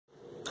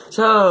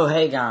So,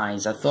 hey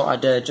guys, I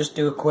thought I'd just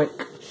do a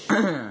quick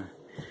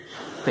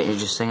bit of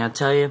just thing I'd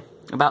tell you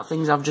about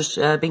things I've just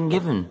been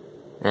given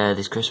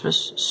this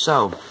Christmas.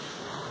 So,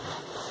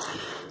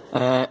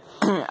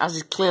 as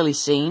is clearly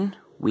seen,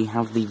 we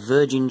have the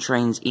Virgin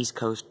Trains East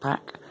Coast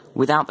pack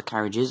without the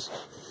carriages.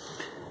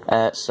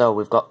 So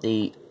we've got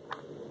the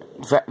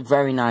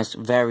very nice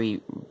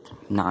livery.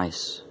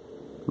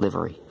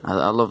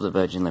 I love the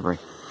Virgin livery.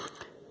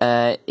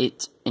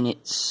 It's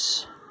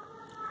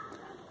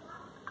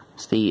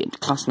the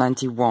Class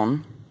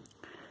 91.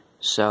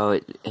 So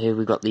here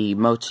we've got the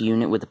motor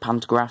unit with the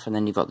pantograph, and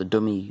then you've got the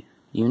dummy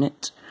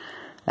unit.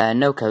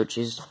 No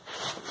coaches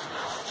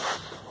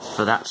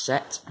for that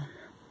set.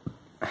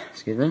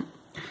 Excuse me.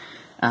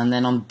 And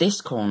then on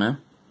this corner,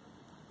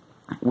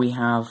 we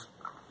have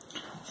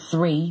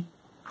three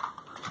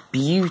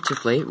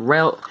beautifully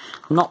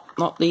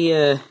not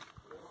the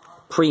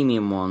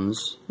premium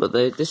ones, but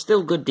they're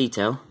still good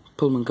detail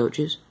Pullman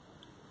coaches.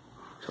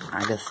 So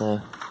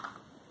Agatha,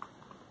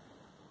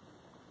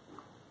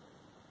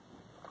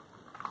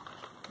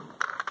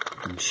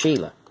 and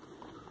Sheila.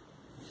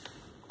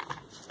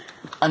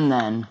 And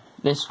then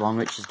this one,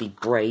 which is the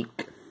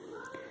brake,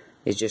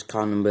 is just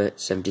car number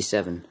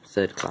 77,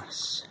 third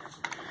class.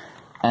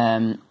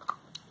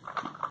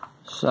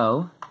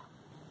 So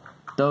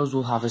those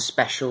will have a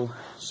special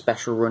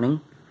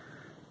running,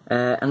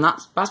 and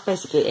that's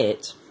basically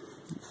it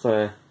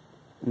for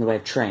in the way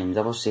of trains.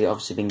 I've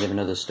obviously been given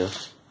other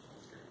stuff.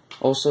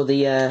 Also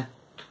the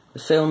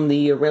film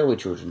The Railway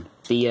Children,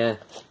 the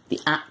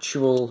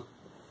actual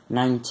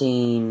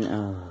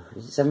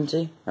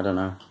 1970? I don't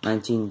know.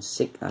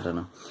 1960? I don't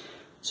know.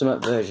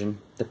 Some version,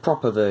 the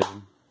proper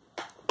version.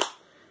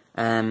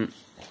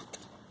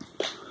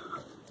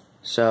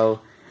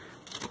 So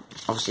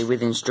obviously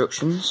with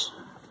instructions.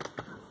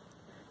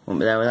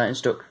 Won't be there without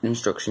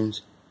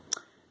instructions.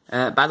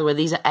 By the way,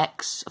 these are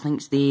X. I think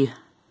it's the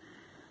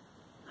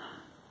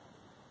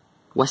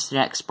Western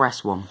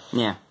Express one.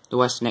 Yeah, the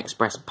Western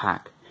Express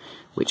pack,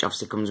 which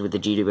obviously comes with the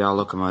GWR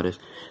locomotive,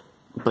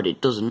 but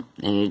it doesn't.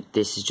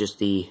 This is just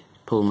the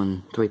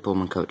three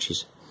Pullman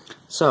coaches.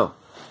 So,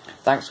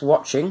 thanks for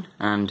watching,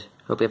 and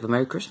hope you have a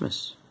Merry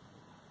Christmas.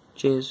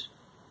 Cheers.